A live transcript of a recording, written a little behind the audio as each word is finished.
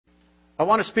I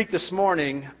want to speak this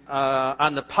morning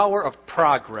on the power of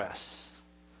progress.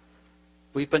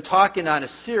 We've been talking on a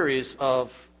series of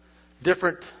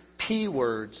different P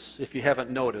words, if you haven't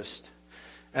noticed,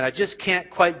 and I just can't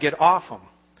quite get off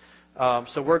them.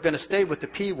 So we're going to stay with the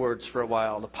P words for a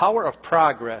while, the power of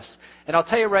progress. And I'll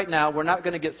tell you right now, we're not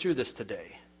going to get through this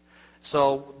today.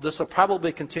 So this will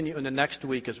probably continue in the next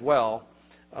week as well.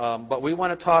 But we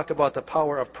want to talk about the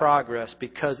power of progress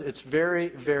because it's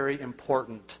very, very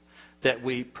important that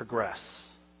we progress.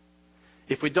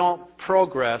 If we don't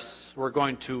progress, we're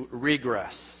going to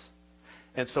regress.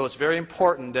 And so it's very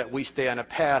important that we stay on a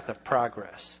path of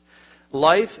progress.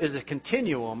 Life is a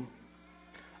continuum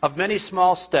of many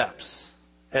small steps,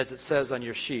 as it says on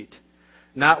your sheet.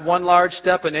 Not one large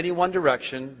step in any one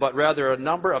direction, but rather a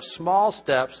number of small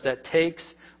steps that takes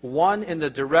one in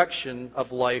the direction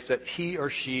of life that he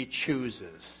or she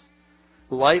chooses.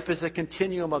 Life is a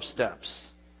continuum of steps.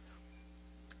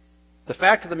 The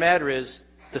fact of the matter is,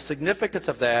 the significance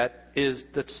of that is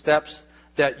the steps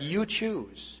that you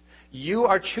choose. You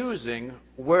are choosing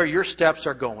where your steps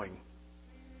are going.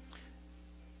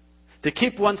 To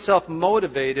keep oneself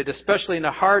motivated, especially in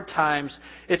the hard times,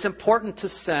 it's important to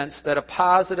sense that a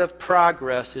positive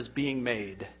progress is being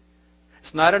made.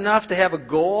 It's not enough to have a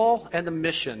goal and a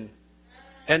mission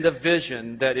and a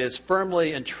vision that is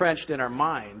firmly entrenched in our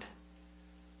mind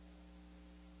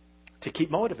to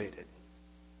keep motivated.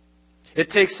 It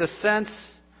takes a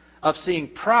sense of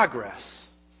seeing progress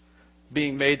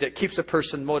being made that keeps a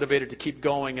person motivated to keep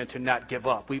going and to not give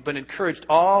up. We've been encouraged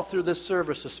all through this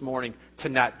service this morning to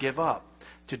not give up,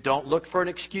 to don't look for an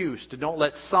excuse, to don't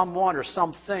let someone or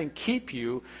something keep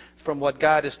you from what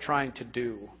God is trying to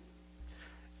do.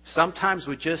 Sometimes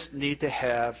we just need to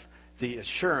have the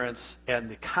assurance and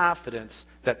the confidence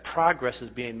that progress is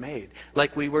being made.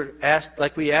 Like we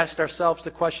asked ourselves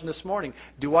the question this morning,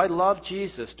 do I love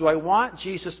Jesus? Do I want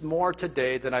Jesus more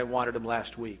today than I wanted him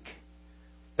last week?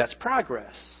 That's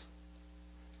progress.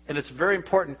 And it's a very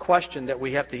important question that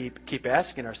we have to keep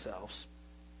asking ourselves.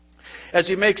 As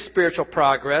we make spiritual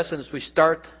progress and as we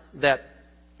start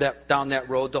down that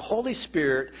road, the Holy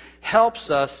Spirit helps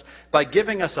us by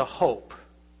giving us a hope.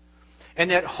 And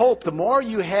that hope, the more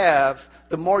you have,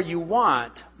 the more you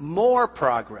want more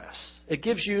progress. It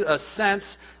gives you a sense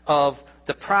of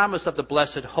the promise of the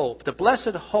blessed hope. The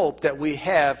blessed hope that we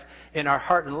have in our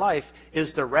heart and life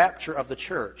is the rapture of the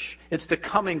church. It's the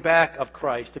coming back of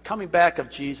Christ, the coming back of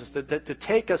Jesus, to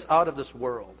take us out of this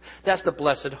world. That's the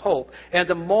blessed hope. And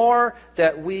the more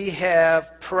that we have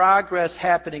progress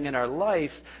happening in our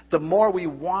life, the more we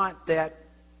want that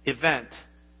event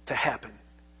to happen.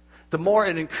 The more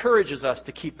it encourages us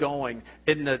to keep going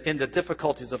in the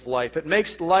difficulties of life. It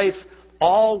makes life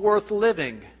all worth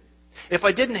living. If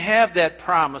I didn't have that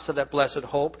promise of that blessed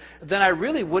hope, then I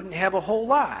really wouldn't have a whole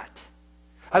lot.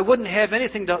 I wouldn't have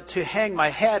anything to hang my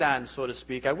hat on, so to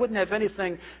speak. I wouldn't have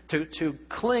anything to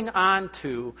cling on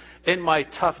to in my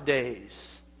tough days.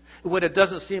 When it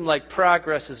doesn't seem like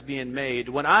progress is being made.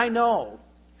 When I know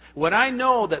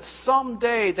that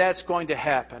someday that's going to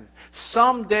happen,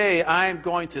 someday I'm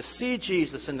going to see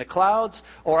Jesus in the clouds,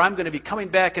 or I'm going to be coming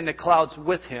back in the clouds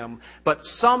with him, but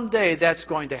someday that's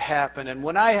going to happen. And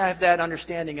when I have that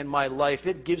understanding in my life,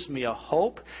 it gives me a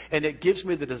hope, and it gives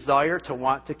me the desire to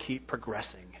want to keep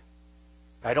progressing.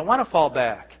 I don't want to fall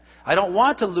back. I don't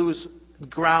want to lose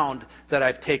ground that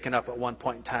I've taken up at one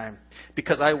point in time,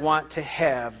 because I want to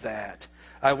have that.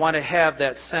 I want to have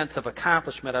that sense of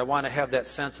accomplishment. I want to have that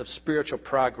sense of spiritual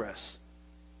progress.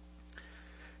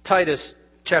 Titus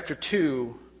chapter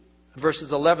 2,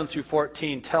 verses 11 through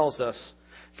 14 tells us,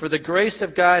 "For the grace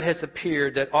of God has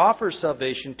appeared that offers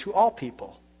salvation to all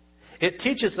people. It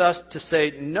teaches us to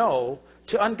say no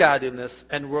to ungodliness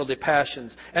and worldly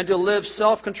passions, and to live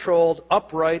self-controlled,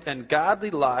 upright, and godly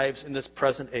lives in this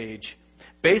present age."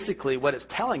 Basically, what it's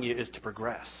telling you is to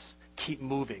progress. Keep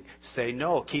moving. Say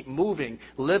no. Keep moving.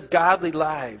 Live godly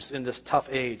lives in this tough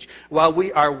age while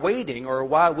we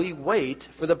wait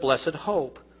for the blessed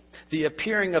hope, the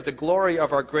appearing of the glory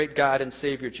of our great God and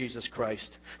Savior Jesus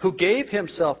Christ, who gave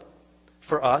himself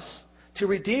for us to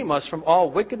redeem us from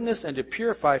all wickedness and to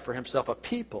purify for himself a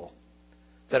people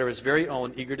that are his very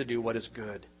own, eager to do what is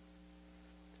good.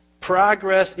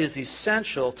 Progress is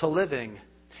essential to living.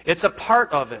 It's a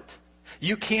part of it.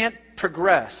 You can't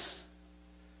progress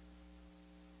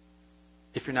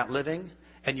if you're not living,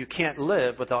 and you can't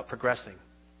live without progressing.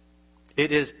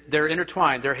 They're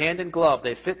intertwined. They're hand in glove.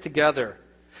 They fit together.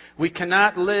 We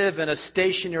cannot live in a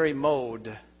stationary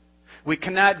mode. We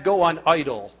cannot go on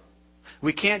idle.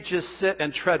 We can't just sit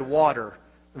and tread water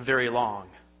very long.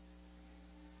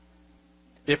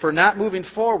 If we're not moving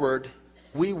forward,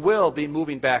 we will be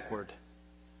moving backward.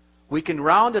 We can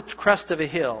round the crest of a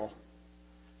hill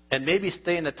and maybe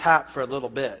stay in the top for a little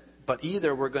bit. But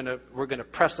either we're going to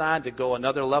press on to go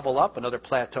another level up, another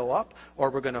plateau up, or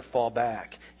we're going to fall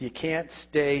back. You can't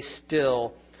stay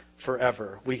still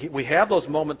forever. We have those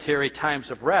momentary times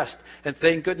of rest, and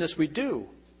thank goodness we do.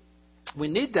 We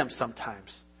need them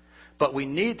sometimes. But we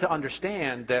need to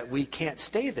understand that we can't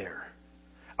stay there.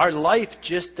 Our life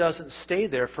just doesn't stay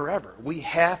there forever. We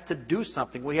have to do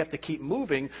something. We have to keep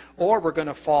moving, or we're going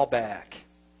to fall back.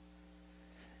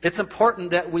 It's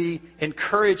important that we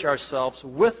encourage ourselves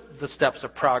with the steps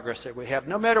of progress that we have.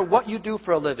 No matter what you do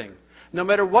for a living, no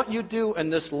matter what you do in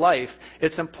this life,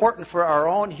 it's important for our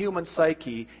own human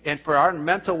psyche and for our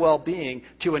mental well-being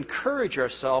to encourage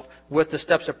ourselves with the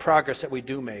steps of progress that we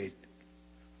do make.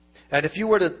 And if you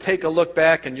were to take a look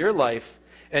back in your life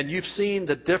and you've seen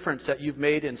the difference that you've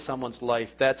made in someone's life,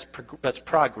 that's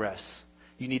progress.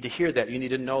 You need to hear that. You need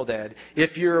to know that.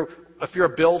 If you're a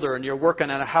builder and you're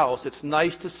working on a house, it's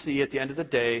nice to see at the end of the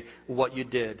day what you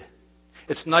did.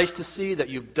 It's nice to see that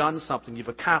you've done something, you've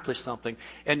accomplished something.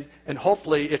 And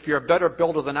hopefully, if you're a better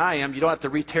builder than I am, you don't have to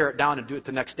re-tear it down and do it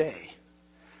the next day.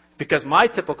 Because my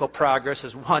typical progress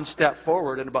is one step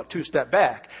forward and about two steps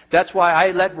back. That's why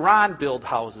I let Ron build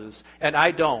houses, and I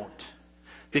don't.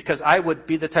 Because I would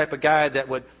be the type of guy that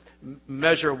would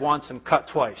measure once and cut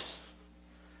twice.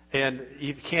 And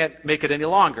you can't make it any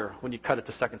longer when you cut it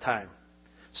the second time.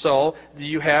 So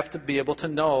you have to be able to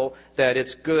know that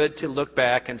it's good to look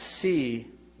back and see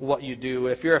what you do.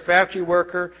 If you're a factory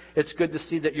worker, it's good to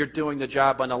see that you're doing the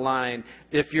job on the line.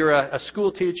 If you're a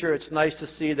school teacher, it's nice to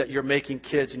see that you're making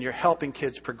kids and you're helping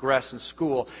kids progress in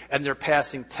school and they're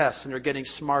passing tests and they're getting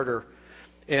smarter.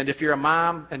 And if you're a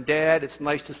mom and dad, it's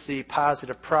nice to see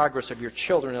positive progress of your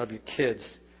children and of your kids.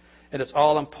 And it's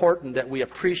all important that we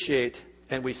appreciate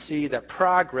and we see that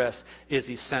progress is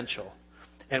essential.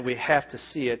 And we have to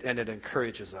see it, and it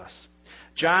encourages us.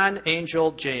 John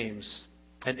Angel James,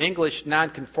 an English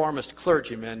nonconformist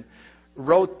clergyman,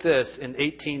 wrote this in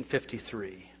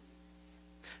 1853.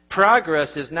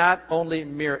 Progress is not only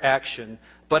mere action,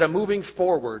 but a moving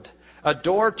forward. A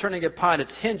door turning upon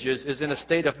its hinges is in a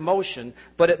state of motion,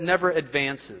 but it never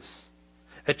advances.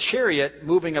 A chariot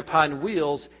moving upon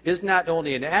wheels is not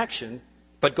only in action,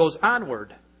 but goes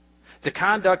onward. The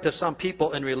conduct of some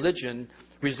people in religion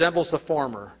resembles the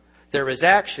former. There is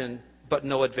action, but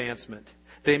no advancement.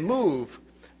 They move,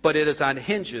 but it is on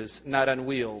hinges, not on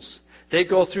wheels. They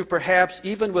go through, perhaps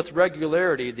even with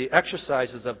regularity, the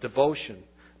exercises of devotion,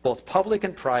 both public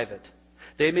and private.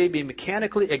 They may be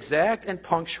mechanically exact and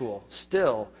punctual.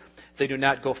 Still, they do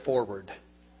not go forward.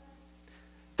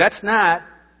 That's not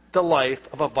the life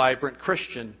of a vibrant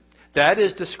Christian. That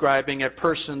is describing a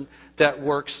person that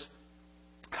works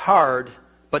hard,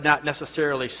 but not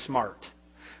necessarily smart.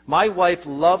 My wife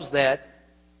loves that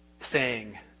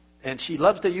saying, and she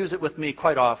loves to use it with me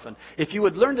quite often. If you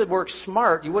would learn to work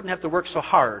smart, you wouldn't have to work so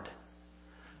hard.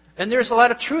 And there's a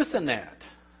lot of truth in that.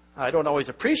 I don't always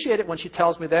appreciate it when she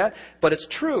tells me that, but it's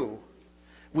true.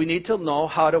 We need to know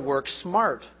how to work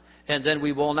smart, and then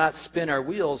we will not spin our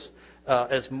wheels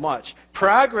as much.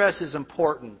 Progress is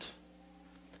important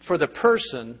for the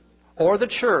person or the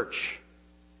church.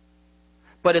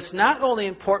 But it's not only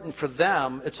important for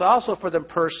them, it's also for the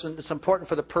person, it's important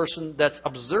for the person that's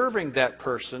observing that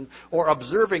person or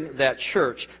observing that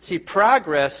church. See,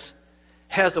 progress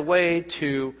has a way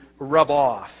to rub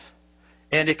off,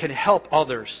 and it can help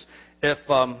others.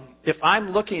 If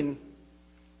I'm looking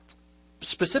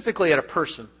specifically at a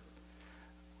person,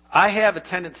 I have a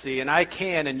tendency, and I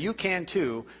can, and you can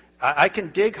too, I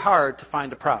can dig hard to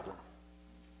find a problem.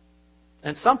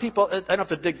 And some people, I don't have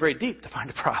to dig very deep to find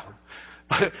a problem.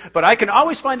 But I can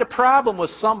always find a problem with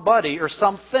somebody or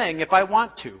something if I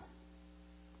want to.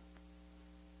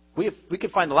 We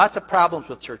can find lots of problems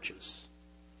with churches.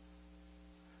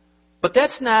 But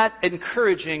that's not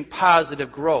encouraging positive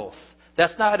growth.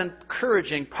 That's not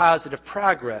encouraging positive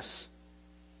progress.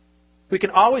 We can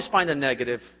always find a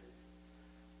negative,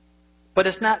 but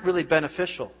it's not really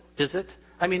beneficial, is it?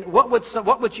 I mean, what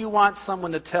would you want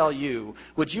someone to tell you?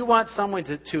 Would you want someone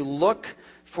to look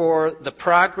for the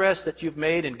progress that you've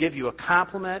made and give you a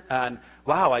compliment on,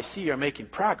 wow, I see you're making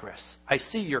progress. I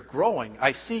see you're growing.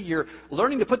 I see you're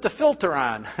learning to put the filter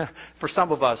on for some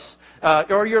of us.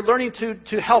 Or you're learning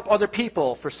to help other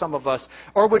people for some of us.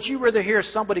 Or would you rather hear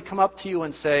somebody come up to you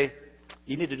and say,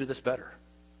 you need to do this better.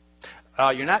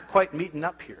 You're not quite meeting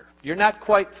up here. You're not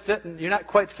quite fitting. You're not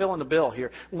quite filling the bill here.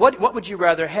 What would you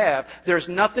rather have? There's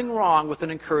nothing wrong with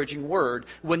an encouraging word.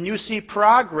 When you see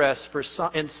progress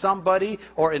in somebody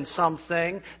or in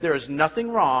something, there is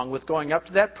nothing wrong with going up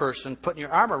to that person, putting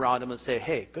your arm around them, and say,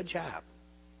 "Hey, good job.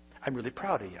 I'm really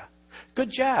proud of you. Good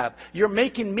job. You're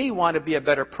making me want to be a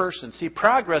better person. See,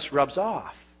 progress rubs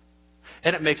off.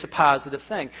 And it makes a positive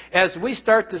thing. As we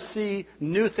start to see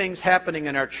new things happening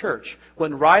in our church,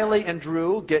 when Riley and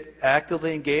Drew get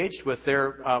actively engaged with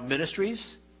their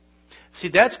ministries, see,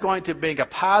 that's going to make a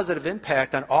positive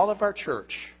impact on all of our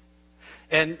church.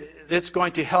 And it's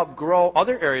going to help grow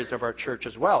other areas of our church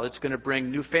as well. It's going to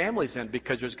bring new families in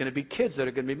because there's going to be kids that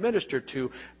are going to be ministered to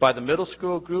by the middle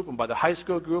school group and by the high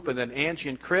school group, and then Angie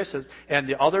and Chris and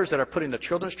the others that are putting the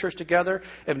children's church together.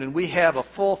 And when we have a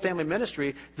full family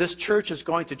ministry, this church is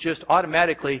going to just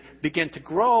automatically begin to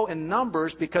grow in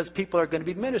numbers because people are going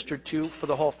to be ministered to for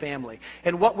the whole family.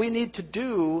 And what we need to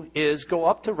do is go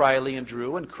up to Riley and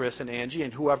Drew and Chris and Angie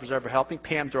and whoever's ever helping,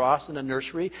 Pam Dross in the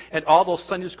nursery, and all those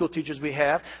Sunday school teachers we have.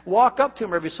 Walk up to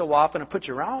them every so often and put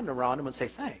your arm around them and say,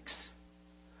 thanks.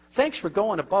 Thanks for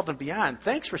going above and beyond.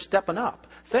 Thanks for stepping up.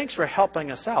 Thanks for helping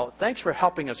us out. Thanks for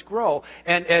helping us grow.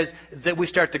 And as we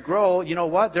start to grow, you know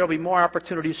what? There will be more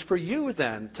opportunities for you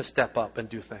then to step up and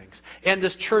do things. And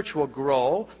this church will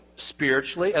grow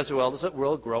spiritually as well as it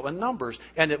will grow in numbers.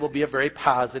 And it will be a very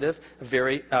positive,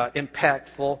 very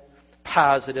impactful,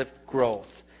 positive growth.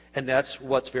 And that's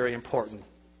what's very important.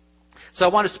 So I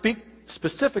want to speak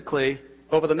specifically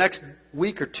over the next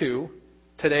week or two,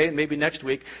 today and maybe next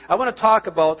week, I want to talk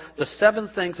about the 7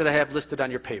 things that I have listed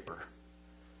on your paper.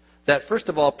 That, first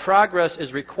of all, progress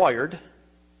is required.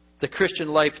 The Christian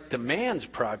life demands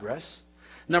progress.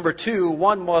 Number 2,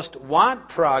 one must want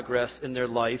progress in their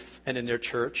life and in their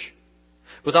church.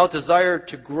 Without desire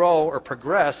to grow or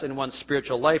progress in one's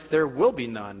spiritual life, there will be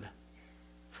none.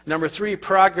 Number 3,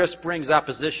 progress brings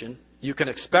opposition. You can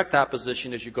expect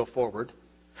opposition as you go forward.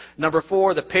 Number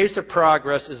 4, the pace of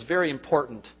progress is very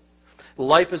important.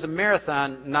 Life is a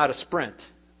marathon, not a sprint.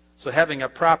 So having a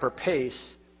proper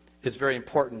pace is very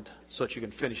important so that you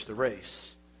can finish the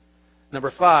race.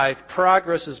 Number 5,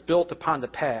 progress is built upon the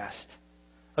past.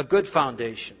 A good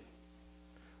foundation.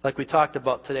 Like we talked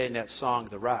about today in that song,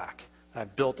 The Rock. I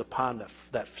built upon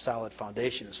that solid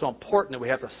foundation. It's so important that we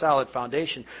have a solid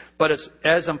foundation. But it's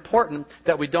as important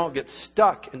that we don't get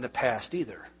stuck in the past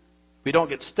either. We don't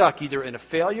get stuck either in a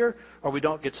failure or we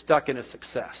don't get stuck in a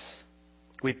success.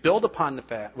 We build upon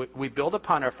we build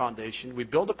upon our foundation, we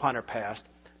build upon our past,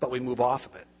 but we move off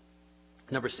of it.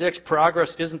 Number 6,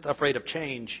 progress isn't afraid of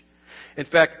change. In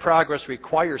fact, progress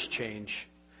requires change.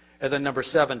 And then number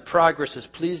 7, progress is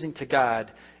pleasing to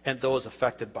God and those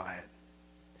affected by it.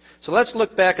 So let's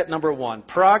look back at number 1.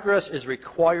 Progress is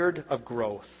required of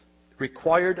growth.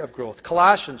 Required of growth.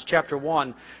 Colossians chapter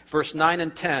 1, verse 9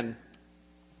 and 10.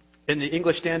 In the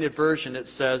English Standard Version, it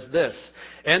says this,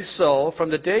 "And so,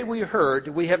 from the day we heard,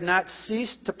 we have not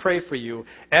ceased to pray for you,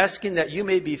 asking that you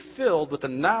may be filled with the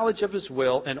knowledge of His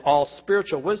will and all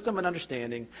spiritual wisdom and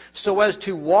understanding, so as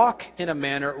to walk in a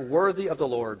manner worthy of the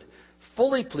Lord,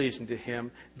 fully pleasing to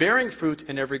Him, bearing fruit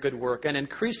in every good work, and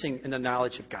increasing in the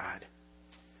knowledge of God."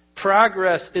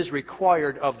 Progress is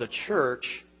required of the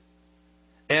church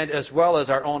and as well as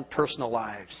our own personal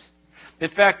lives. In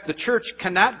fact, the church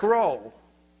cannot grow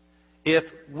if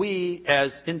we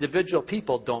as individual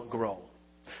people don't grow.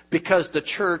 Because the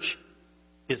church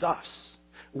is us.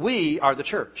 We are the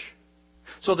church.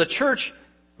 So the church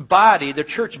body, the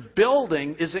church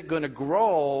building isn't going to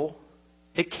grow.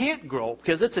 It can't grow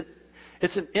because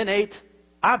it's an innate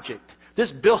object.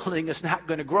 This building is not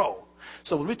going to grow.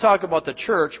 So when we talk about the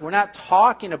church, we're not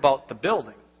talking about the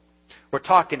building. We're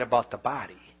talking about the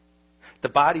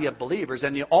body of believers.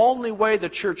 And the only way the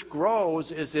church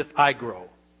grows is if I grow.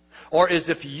 Or as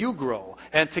if you grow.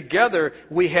 And together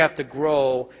we have to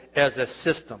grow as a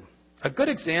system. A good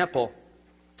example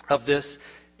of this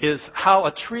is how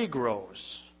a tree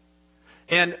grows.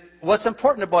 And what's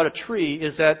important about a tree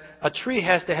is that a tree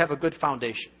has to have a good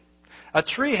foundation. A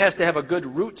tree has to have a good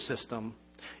root system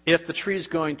if the tree is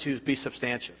going to be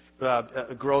substantive,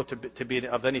 grow to be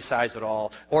of any size at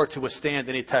all, or to withstand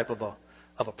any type of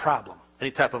a problem, any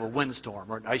type of a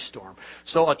windstorm or an ice storm.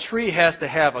 So a tree has to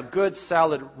have a good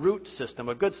solid root system,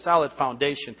 a good solid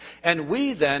foundation. And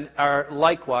we then are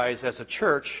likewise, as a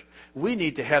church, we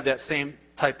need to have that same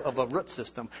type of a root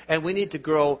system. And we need to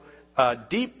grow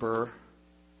deeper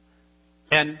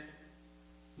and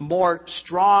more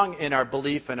strong in our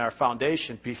belief and our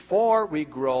foundation before we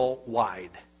grow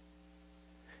wide.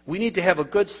 We need to have a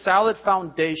good solid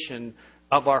foundation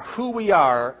of our who we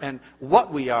are and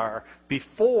what we are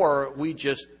before we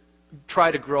just try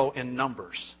to grow in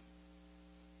numbers.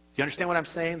 Do you understand what I'm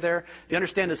saying there? Do you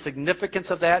understand the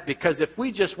significance of that? Because if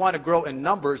we just want to grow in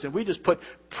numbers and we just put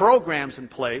programs in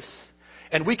place,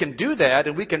 and we can do that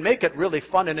and we can make it really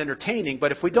fun and entertaining,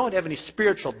 but if we don't have any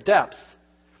spiritual depth,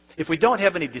 if we don't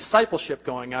have any discipleship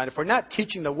going on, if we're not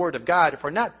teaching the Word of God, if we're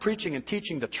not preaching and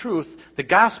teaching the truth, the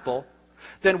gospel,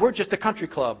 then we're just a country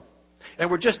club. And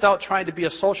we're just out trying to be a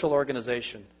social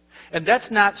organization. And that's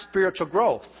not spiritual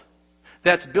growth.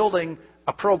 That's building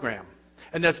a program.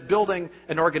 And that's building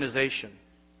an organization.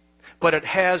 But it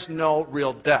has no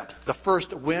real depth. The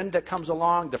first wind that comes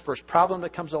along, the first problem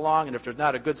that comes along, and if there's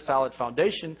not a good solid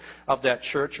foundation of that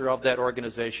church or of that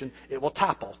organization, it will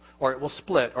topple, or it will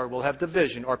split, or we'll have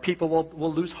division, or people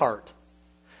will lose heart.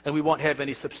 And we won't have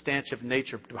any substantive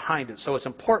nature behind it. So it's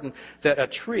important that a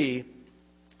tree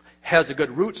has a good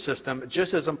root system,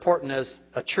 just as important as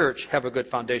a church have a good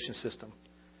foundation system.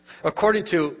 According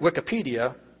to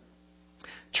Wikipedia,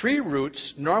 tree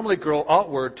roots normally grow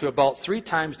outward to about 3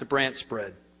 times the branch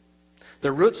spread.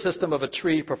 The root system of a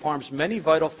tree performs many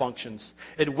vital functions.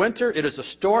 In winter, it is a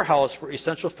storehouse for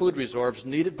essential food reserves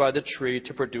needed by the tree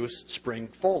to produce spring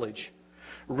foliage.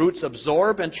 Roots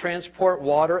absorb and transport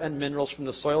water and minerals from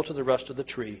the soil to the rest of the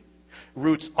tree.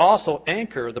 Roots also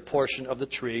anchor the portion of the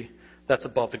tree that's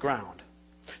above the ground.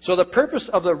 So the purpose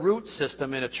of the root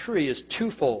system in a tree is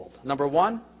twofold. Number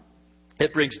one,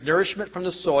 it brings nourishment from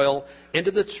the soil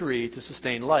into the tree to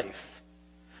sustain life.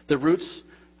 The roots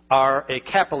are a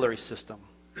capillary system.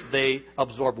 They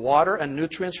absorb water and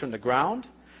nutrients from the ground,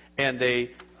 and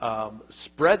they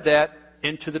spread that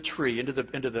into the tree, into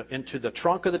the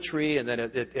trunk of the tree, and then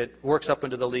it works up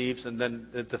into the leaves, and then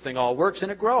the thing all works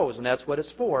and it grows, and that's what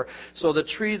it's for. So the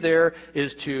tree there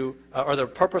is or the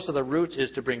purpose of the roots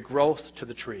is to bring growth to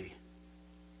the tree.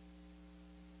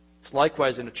 It's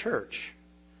likewise in a church.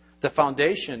 The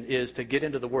foundation is to get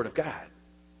into the Word of God.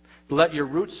 Let your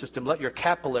root system, let your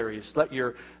capillaries, let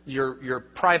your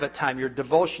private time, your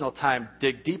devotional time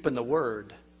dig deep in the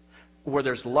Word, where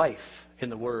there's life in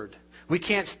the Word. We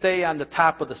can't stay on the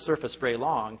top of the surface very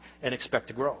long and expect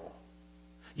to grow.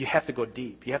 You have to go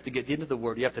deep. You have to get into the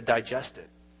Word. You have to digest it.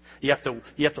 You have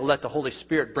to let the Holy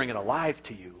Spirit bring it alive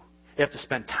to you. You have to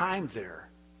spend time there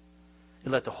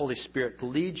and let the Holy Spirit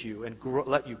lead you and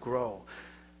let you grow.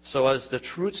 So as the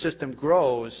root system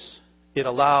grows, it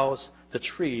allows the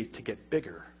tree to get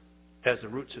bigger as the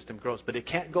root system grows. But it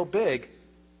can't go big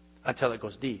until it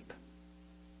goes deep.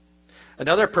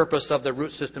 Another purpose of the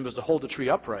root system is to hold the tree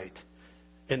upright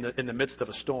in the midst of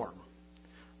a storm.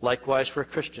 Likewise for a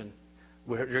Christian,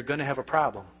 you're going to have a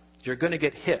problem. You're going to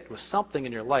get hit with something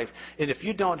in your life. And if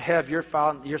you don't have your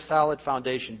solid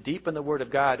foundation deep in the Word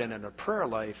of God and in a prayer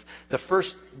life, the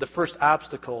first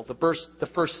obstacle, the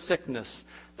first sickness,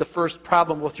 the first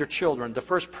problem with your children, the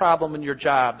first problem in your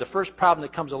job, the first problem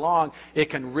that comes along, it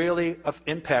can really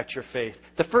impact your faith.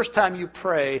 The first time you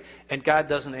pray and God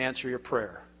doesn't answer your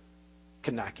prayer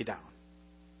can knock you down.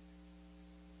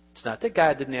 It's not that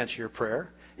God didn't answer your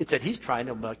prayer. It's that He's trying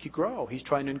to make you grow. He's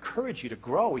trying to encourage you to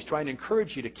grow. He's trying to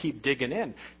encourage you to keep digging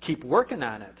in, keep working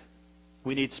on it.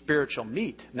 We need spiritual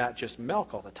meat, not just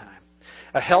milk all the time.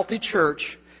 A healthy church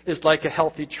is like a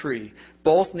healthy tree.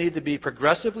 Both need to be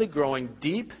progressively growing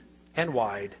deep and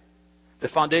wide. The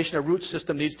foundation of root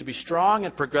system needs to be strong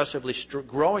and progressively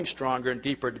growing stronger and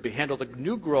deeper to handle the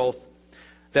new growth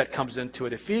that comes into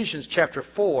it. Ephesians chapter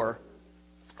 4,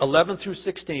 11 through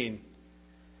 16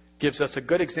 gives us a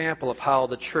good example of how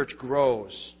the church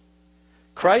grows.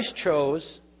 Christ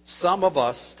chose some of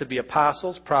us to be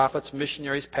apostles, prophets,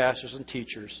 missionaries, pastors, and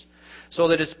teachers, so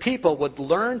that His people would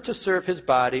learn to serve His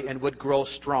body and would grow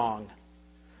strong.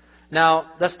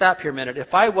 Now, let's stop here a minute.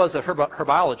 If I was a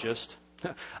herbologist,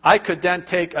 I could then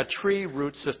take a tree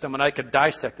root system and I could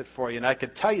dissect it for you, and I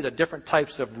could tell you the different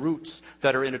types of roots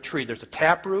that are in a tree. There's a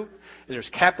tap root, and there's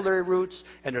capillary roots,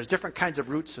 and there's different kinds of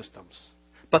root systems.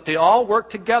 But they all work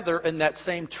together in that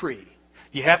same tree.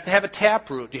 You have to have a tap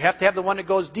root. You have to have the one that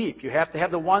goes deep. You have to have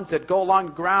the ones that go along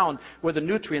the ground where the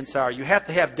nutrients are. You have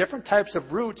to have different types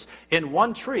of roots in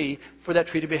one tree for that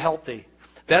tree to be healthy.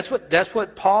 That's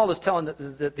what Paul is telling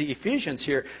the Ephesians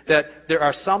here, that there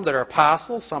are some that are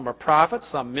apostles, some are prophets,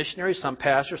 some missionaries, some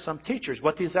pastors, some teachers.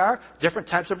 What these are? Different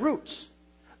types of roots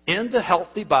in the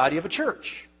healthy body of a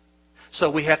church. So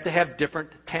we have to have different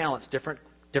talents, different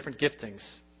giftings,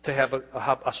 to have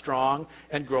a strong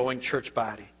and growing church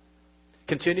body.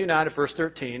 Continuing on at verse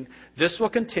 13, this will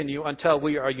continue until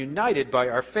we are united by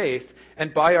our faith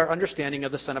and by our understanding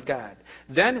of the Son of God.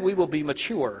 Then we will be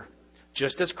mature,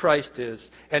 just as Christ is,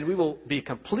 and we will be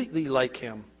completely like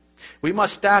Him. We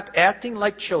must stop acting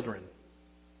like children.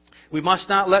 We must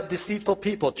not let deceitful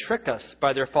people trick us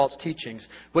by their false teachings,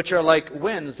 which are like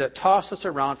winds that toss us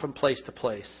around from place to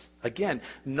place. Again,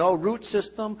 no root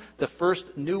system, the first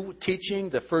new teaching,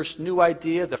 the first new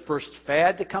idea, the first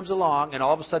fad that comes along, and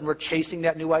all of a sudden we're chasing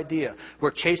that new idea.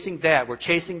 We're chasing that. We're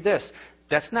chasing this.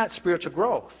 That's not spiritual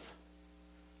growth.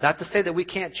 Not to say that we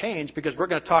can't change, because we're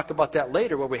going to talk about that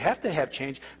later where we have to have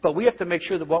change, but we have to make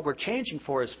sure that what we're changing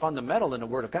for is fundamental in the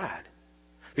Word of God.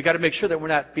 We've got to make sure that we're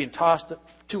not being tossed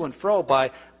to and fro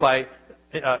by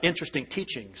interesting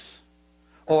teachings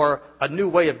or a new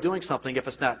way of doing something if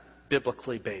it's not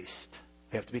biblically based.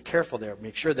 We have to be careful there.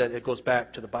 Make sure that it goes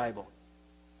back to the Bible.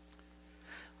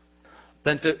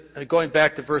 Then going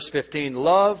back to verse 15,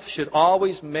 love should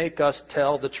always make us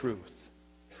tell the truth.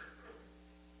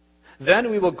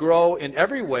 Then we will grow in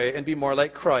every way and be more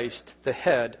like Christ, the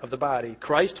head of the body.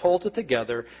 Christ holds it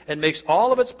together and makes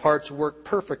all of its parts work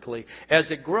perfectly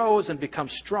as it grows and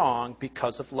becomes strong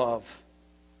because of love.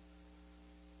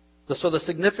 So the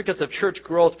significance of church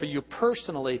growth for you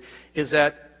personally is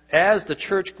that as the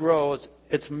church grows,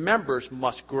 its members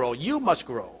must grow. You must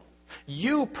grow.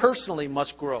 You personally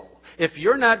must grow. If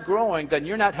you're not growing, then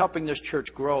you're not helping this church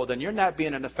grow. Then you're not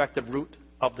being an effective root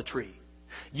of the tree.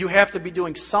 You have to be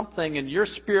doing something in your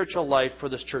spiritual life for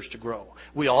this church to grow.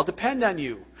 We all depend on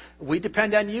you. We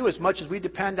depend on you as much as we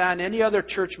depend on any other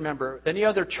church member, any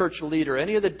other church leader,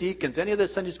 any of the deacons, any of the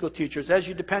Sunday school teachers, as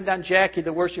you depend on Jackie,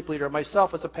 the worship leader, or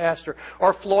myself as a pastor,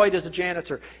 or Floyd as a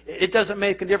janitor. It doesn't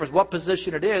make a difference what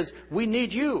position it is. We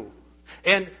need you.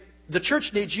 And the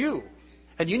church needs you.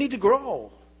 And you need to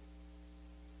grow.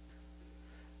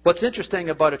 What's interesting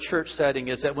about a church setting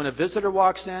is that when a visitor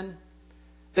walks in,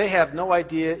 they have no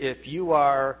idea if you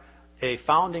are a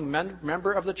founding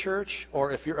member of the church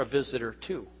or if you're a visitor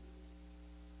too.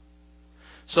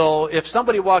 So if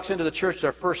somebody walks into the church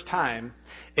their first time,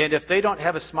 and if they don't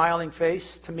have a smiling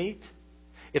face to meet,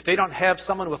 if they don't have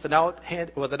someone with an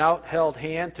outheld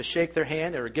hand to shake their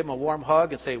hand or give them a warm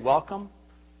hug and say welcome,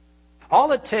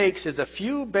 all it takes is a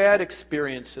few bad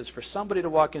experiences for somebody to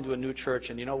walk into a new church,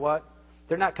 and you know what?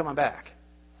 They're not coming back.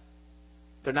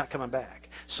 They're not coming back.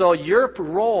 So your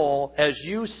role as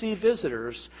you see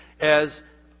visitors, as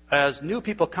new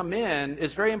people come in,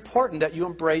 is very important that you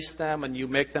embrace them and you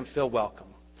make them feel welcome.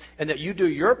 And that you do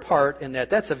your part in that.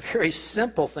 That's a very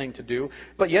simple thing to do,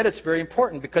 but yet it's very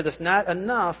important because it's not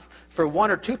enough for one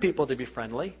or two people to be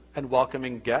friendly and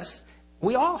welcoming guests.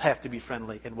 We all have to be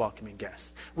friendly and welcoming guests.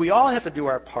 We all have to do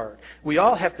our part. We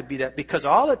all have to be that, because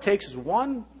all it takes is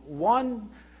one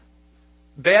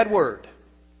bad word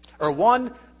or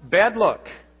one bad look.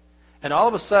 And all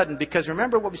of a sudden, because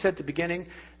remember what we said at the beginning,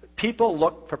 people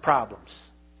look for problems.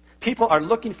 People are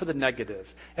looking for the negative.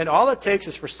 And all it takes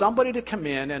is for somebody to come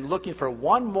in and looking for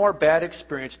one more bad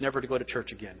experience, never to go to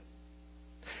church again.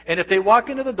 And if they walk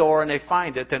into the door and they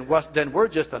find it, then we're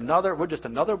just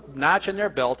another notch in their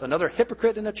belt, another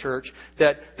hypocrite in the church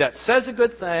that says a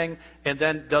good thing and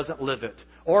then doesn't live it.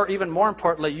 Or even more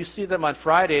importantly, you see them on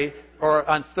Friday or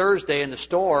on Thursday in the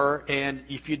store, and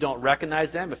if you don't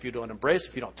recognize them, if you don't embrace,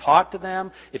 if you don't talk to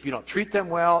them, if you don't treat them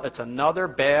well, it's another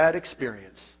bad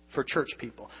experience for church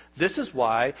people. This is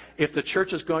why, if the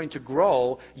church is going to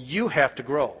grow, you have to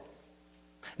grow.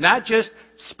 Not just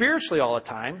spiritually all the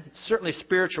time. Certainly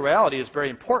spirituality is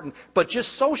very important, but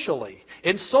just socially,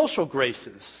 in social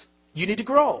graces, you need to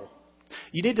grow.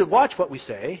 You need to watch what we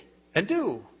say and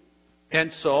do. And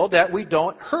so that we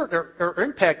don't hurt or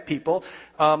impact people,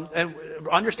 and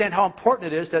understand how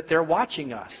important it is that they're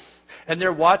watching us. And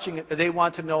they're watching, they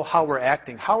want to know how we're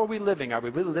acting. How are we living? Are we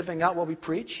really living out what we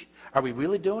preach? Are we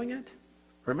really doing it?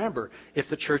 Remember, if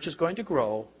the church is going to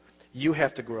grow, you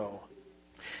have to grow.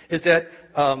 Is that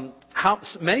how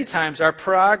many times our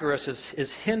progress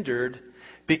is hindered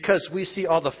because we see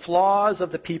all the flaws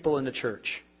of the people in the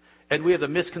church. And we have the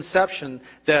misconception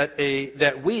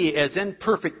that we, as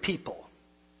imperfect people,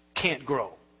 can't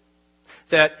grow.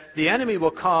 That the enemy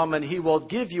will come and he will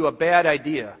give you a bad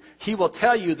idea. He will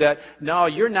tell you that, no,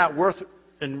 you're not worth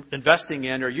investing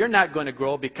in, or you're not going to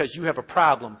grow because you have a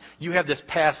problem. You have this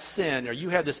past sin, or you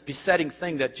have this besetting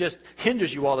thing that just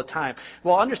hinders you all the time.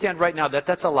 Well, understand right now that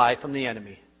that's a lie from the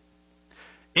enemy.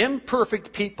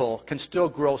 Imperfect people can still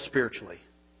grow spiritually.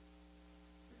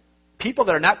 People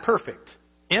that are not perfect,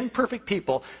 imperfect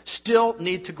people still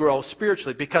need to grow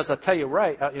spiritually, because I'll tell you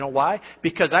right, you know why?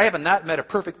 Because I have not met a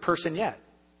perfect person yet.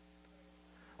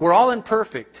 We're all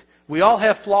imperfect. We all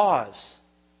have flaws.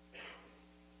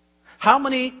 How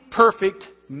many perfect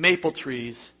maple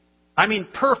trees,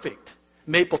 perfect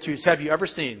maple trees, have you ever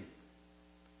seen?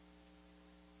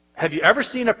 Have you ever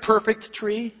seen a perfect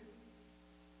tree?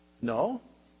 No.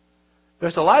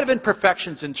 There's a lot of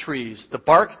imperfections in trees. The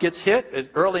bark gets hit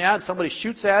early on. Somebody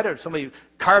shoots at it, or somebody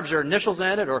carves their initials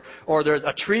in it, or there's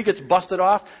a tree gets busted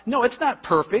off. No, it's not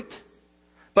perfect.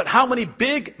 But how many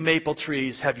big maple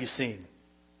trees have you seen?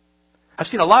 I've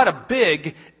seen a lot of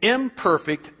big,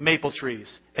 imperfect maple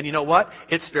trees. And you know what?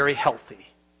 It's very healthy.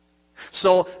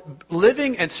 So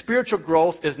living in spiritual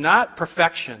growth is not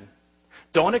perfection.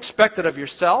 Don't expect it of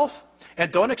yourself,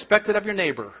 and don't expect it of your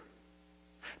neighbor.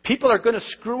 People are going to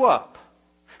screw up.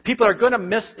 People are going to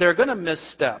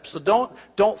miss steps. So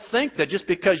don't think that just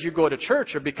because you go to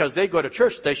church or because they go to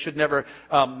church, they should never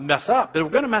mess up. They're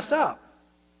going to mess up.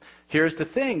 Here's the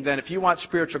thing, then, if you want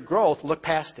spiritual growth, look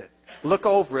past it. Look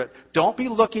over it. Don't be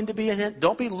looking to be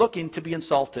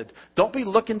insulted. Don't be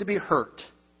looking to be hurt.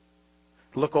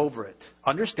 Look over it.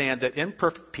 Understand that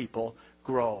imperfect people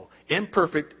grow.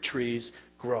 Imperfect trees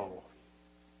grow.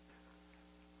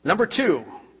 Number 2,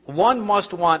 one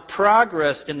must want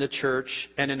progress in the church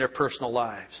and in their personal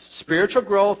lives. Spiritual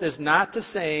growth is not the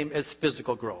same as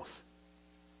physical growth.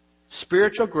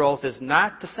 Spiritual growth is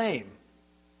not the same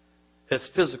as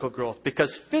physical growth,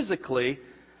 because physically,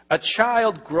 a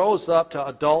child grows up to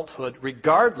adulthood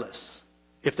regardless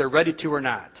if they're ready to or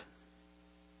not.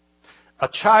 A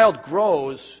child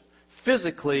grows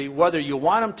physically whether you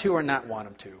want them to or not want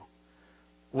them to.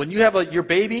 When you have your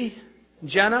baby,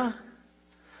 Jenna,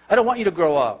 I don't want you to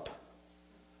grow up.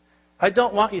 I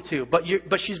don't want you to, but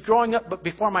she's growing up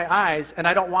before my eyes, and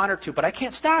I don't want her to, but I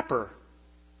can't stop her.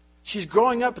 She's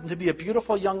growing up to be a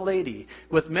beautiful young lady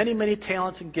with many, many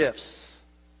talents and gifts.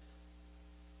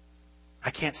 I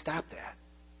can't stop that.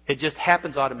 It just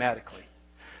happens automatically.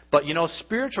 But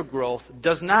spiritual growth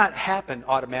does not happen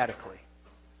automatically.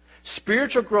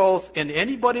 Spiritual growth in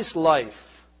anybody's life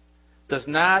does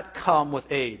not come with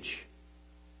age.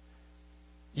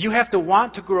 You have to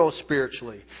want to grow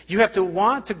spiritually. You have to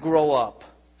want to grow up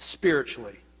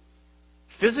spiritually.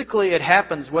 Physically, it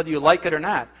happens whether you like it or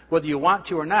not. Whether you want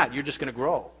to or not, you're just going to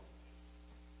grow.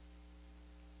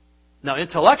 Now,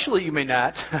 intellectually, you may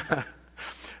not.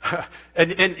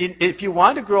 and if you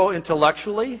want to grow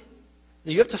intellectually,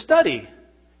 you have to study.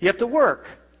 You have to work.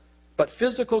 But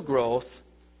physical growth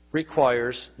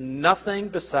requires nothing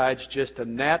besides just a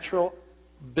natural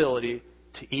ability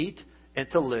to eat and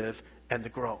to live and to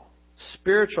grow.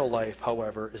 Spiritual life,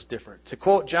 however, is different. To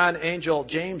quote John Angel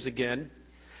James again,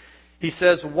 he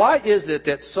says, "Why is it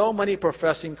that so many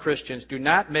professing Christians do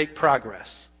not make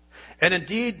progress, and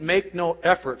indeed make no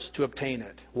efforts to obtain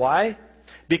it? Why?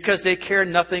 Because they care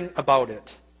nothing about it.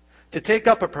 To take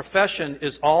up a profession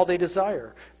is all they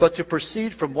desire, but to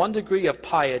proceed from one degree of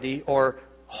piety or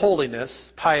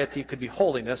holiness, piety could be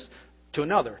holiness, to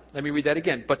another." Let me read that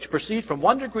again. "But to proceed from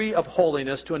one degree of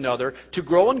holiness to another, to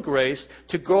grow in grace,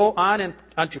 to grow on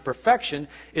unto perfection,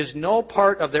 is no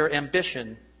part of their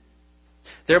ambition.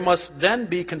 There must then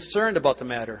be concern about the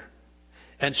matter.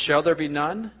 And shall there be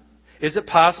none? Is it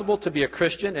possible to be a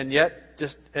Christian and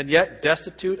yet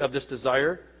destitute of this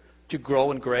desire to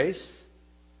grow in grace?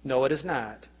 No, it is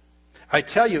not. I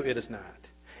tell you, it is not.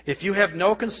 If you have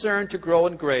no concern to grow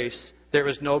in grace, there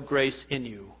is no grace in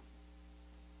you.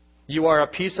 You are a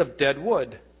piece of dead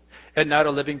wood and not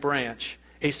a living branch,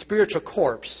 a spiritual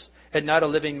corpse and not a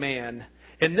living man.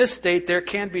 In this state there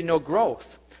can be no growth,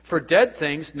 for dead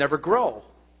things never grow."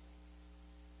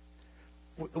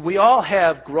 We all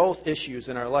have growth issues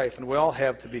in our life, and we all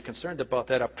have to be concerned about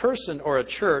that. A person or a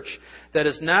church that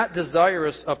is not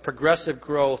desirous of progressive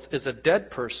growth is a dead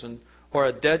person or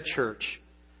a dead church.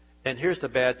 And here's the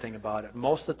bad thing about it.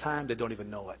 Most of the time, they don't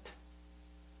even know it.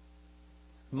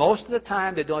 Most of the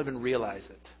time, they don't even realize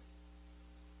it.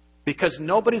 Because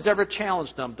nobody's ever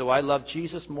challenged them, do I love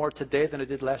Jesus more today than I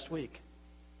did last week?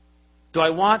 Do I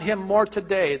want Him more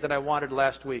today than I wanted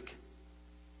last week?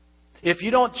 If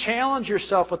you don't challenge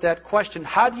yourself with that question,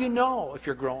 how do you know if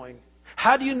you're growing?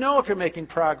 How do you know if you're making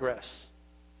progress?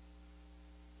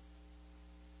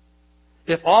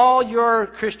 If all your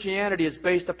Christianity is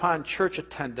based upon church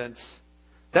attendance,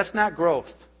 that's not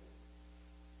growth.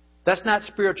 That's not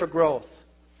spiritual growth.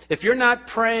 If you're not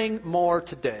praying more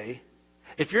today,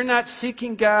 if you're not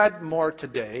seeking God more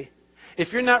today,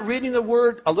 if you're not reading the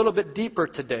Word a little bit deeper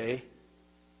today,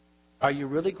 are you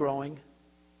really growing?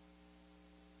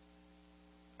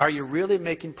 Are you really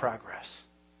making progress?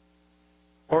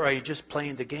 Or are you just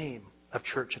playing the game of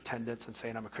church attendance and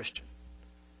saying, I'm a Christian?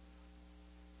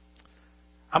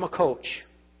 I'm a coach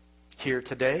here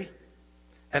today,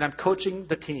 and I'm coaching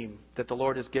the team that the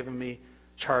Lord has given me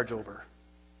charge over.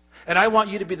 And I want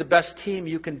you to be the best team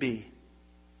you can be.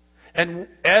 And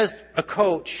as a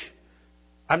coach,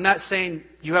 I'm not saying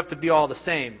you have to be all the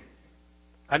same.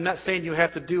 I'm not saying you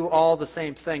have to do all the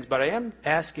same things, but I am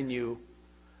asking you,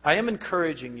 I am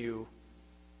encouraging you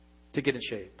to get in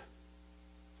shape.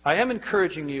 I am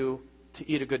encouraging you to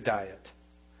eat a good diet.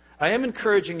 I am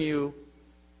encouraging you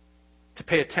to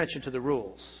pay attention to the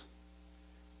rules.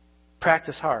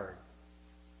 Practice hard.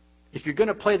 If you're going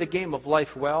to play the game of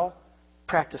life well,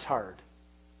 practice hard.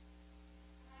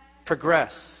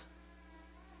 Progress.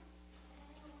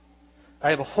 I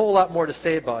have a whole lot more to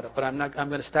say about it, but I'm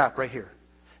going to stop right here.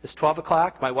 It's 12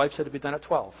 o'clock. My wife said it'd be done at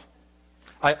 12.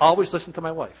 I always listen to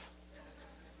my wife.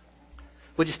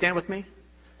 Would you stand with me?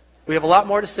 We have a lot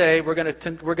more to say. We're going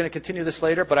to continue this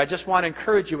later, but I just want to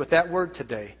encourage you with that word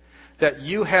today, that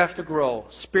you have to grow.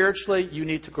 Spiritually, you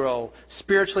need to grow.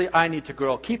 Spiritually, I need to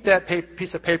grow. Keep that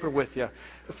piece of paper with you.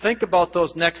 Think about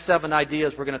those next 7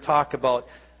 ideas we're going to talk about.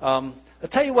 I'll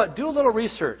tell you what, do a little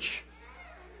research.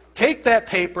 Take that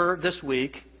paper this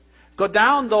week, go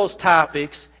down those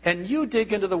topics, and you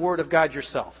dig into the Word of God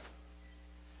yourself.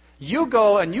 You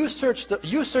go and you search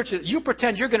it. You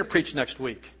pretend you're going to preach next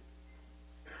week.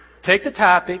 Take the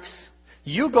topics.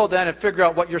 You go then and figure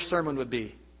out what your sermon would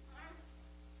be.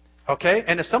 Okay?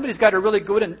 And if somebody's got a really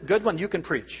good one, you can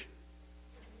preach.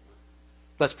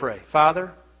 Let's pray.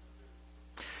 Father,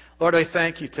 Lord, I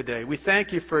thank you today. We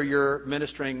thank you for your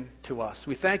ministering to us.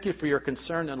 We thank you for your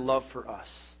concern and love for us.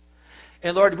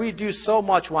 And Lord, we do so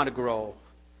much want to grow.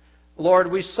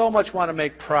 Lord, we so much want to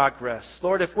make progress.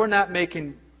 Lord, if we're not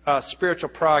making spiritual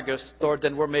progress, Lord,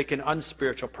 then we're making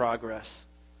unspiritual progress.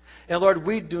 And Lord,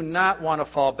 we do not want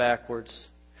to fall backwards.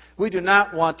 We do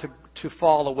not want to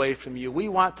fall away from you. We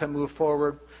want to move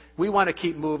forward. We want to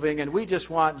keep moving. And we just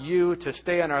want you to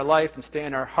stay in our life and stay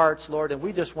in our hearts, Lord. And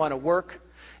we just want to work.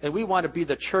 And we want to be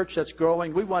the church that's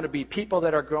growing. We want to be people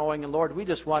that are growing. And Lord, we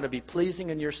just want to be pleasing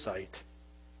in your sight.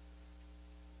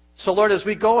 So, Lord, as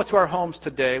we go to our homes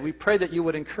today, we pray that you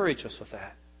would encourage us with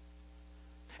that.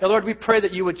 And, Lord, we pray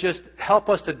that you would just help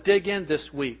us to dig in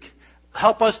this week.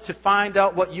 Help us to find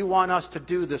out what you want us to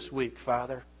do this week,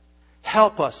 Father.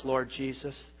 Help us, Lord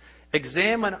Jesus.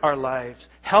 Examine our lives.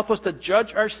 Help us to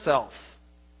judge ourselves,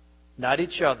 not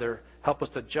each other. Help us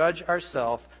to judge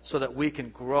ourselves so that we can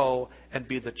grow and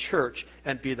be the church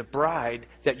and be the bride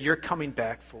that you're coming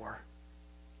back for.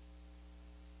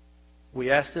 We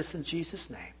ask this in Jesus'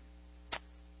 name.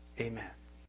 Amen.